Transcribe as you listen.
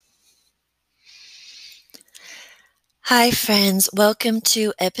Hi, friends. Welcome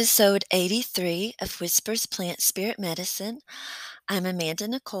to episode 83 of Whispers Plant Spirit Medicine. I'm Amanda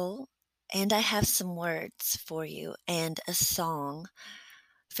Nicole, and I have some words for you and a song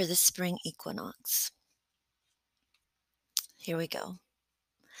for the spring equinox. Here we go.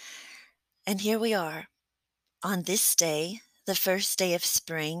 And here we are on this day, the first day of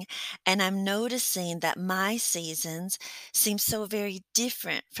spring, and I'm noticing that my seasons seem so very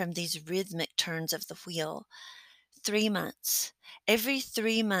different from these rhythmic turns of the wheel. 3 months. Every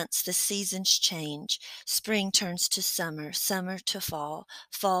 3 months, the seasons change. Spring turns to summer, summer to fall,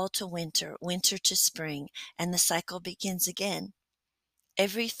 fall to winter, winter to spring, and the cycle begins again.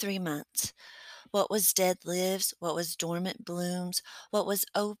 Every 3 months. What was dead lives, what was dormant blooms, what was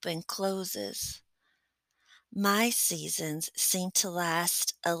open closes. My seasons seem to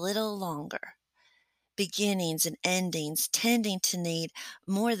last a little longer. Beginnings and endings tending to need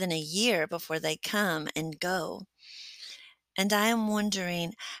more than a year before they come and go. And I am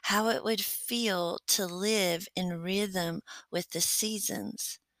wondering how it would feel to live in rhythm with the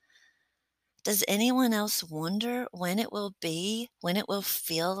seasons. Does anyone else wonder when it will be, when it will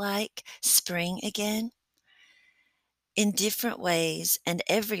feel like spring again? In different ways and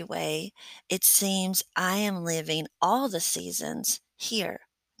every way, it seems I am living all the seasons here,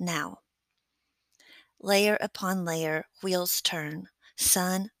 now. Layer upon layer, wheels turn.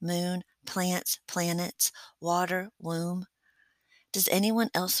 Sun, moon, plants, planets, water, womb. Does anyone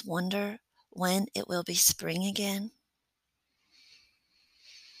else wonder when it will be spring again?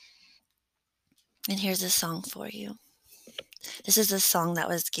 And here's a song for you. This is a song that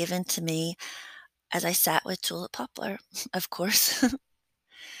was given to me as I sat with Tulip Poplar, of course.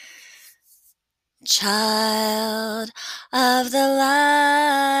 Child of the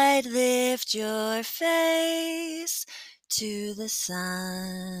light, lift your face to the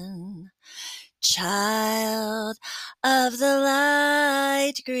sun. Child of the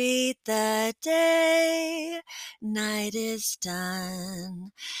light, greet the day. Night is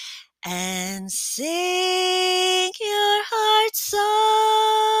done. And sing your heart's song.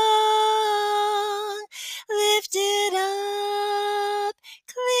 Lift it up,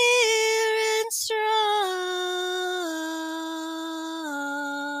 clear and strong.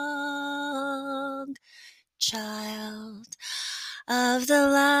 Child of the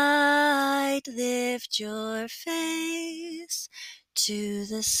light, lift your face to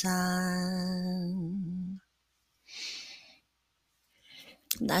the sun.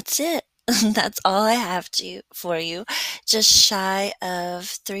 That's it. That's all I have for you. Just shy of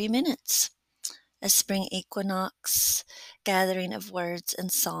 3 minutes. A spring equinox gathering of words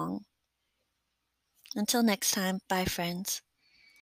and song. Until next time, bye, friends.